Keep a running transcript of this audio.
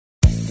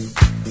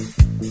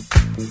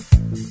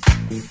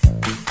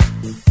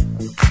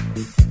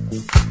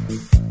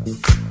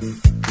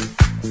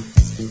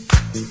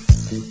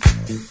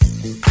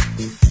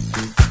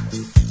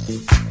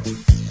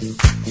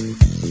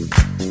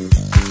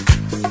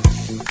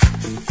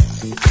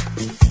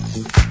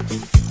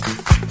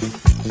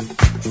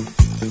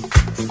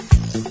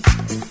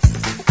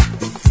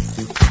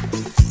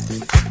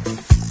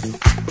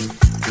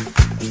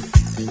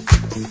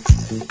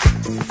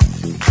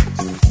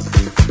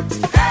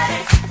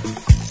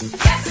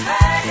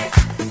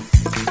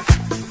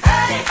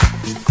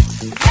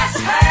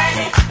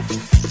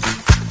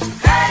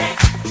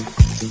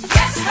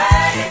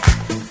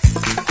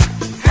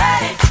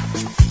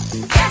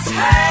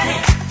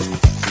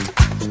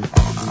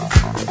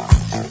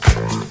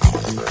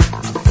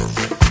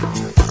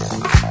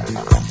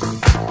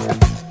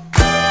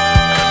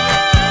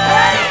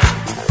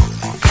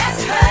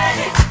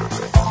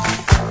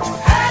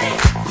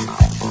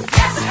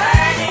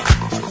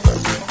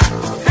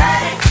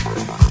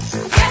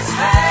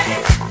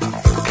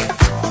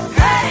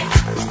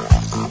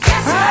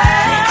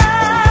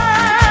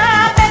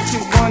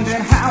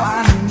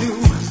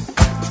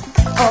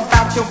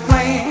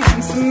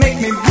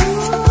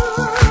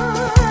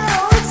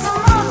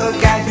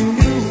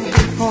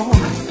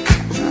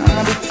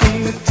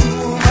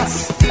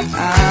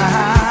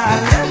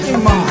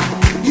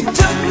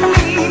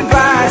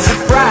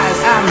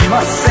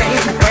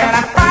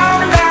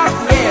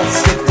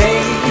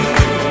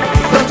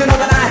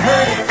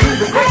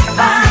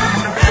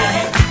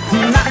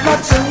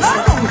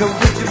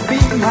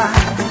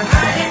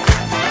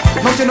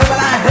Don't you know that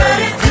I heard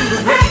it through the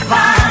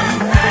grapevine?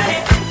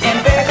 And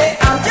baby,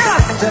 I'm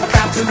just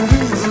about to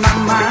lose my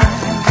mind.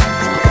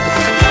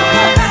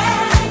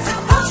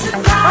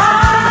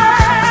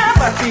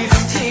 But these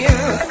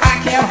tears I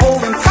can't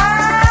hold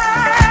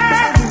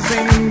inside.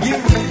 Losing you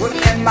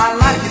in my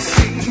life, you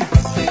see.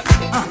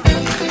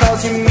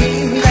 'Cause you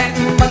mean that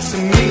much to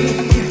me.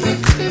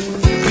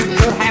 You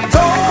could have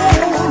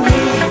told me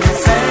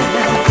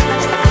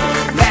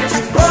that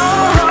you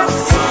brought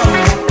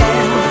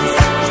something.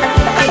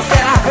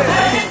 Instead I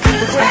heard it through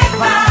the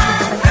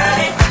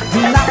grapevine.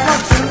 Not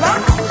much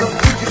longer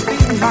would you be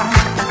mine.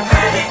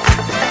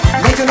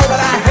 Don't you know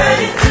that I heard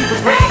it through the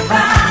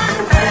grapevine?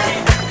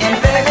 And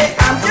baby,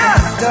 I'm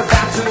just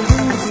about to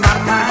lose my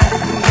mind.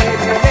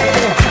 Baby,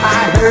 baby, I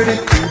heard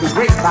it through the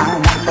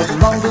grapevine. Not much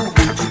longer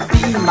would you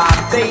be my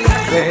baby.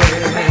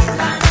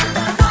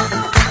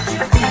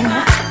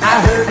 I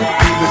heard it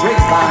through the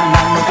grapevine.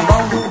 Not much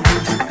longer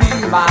would you be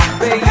my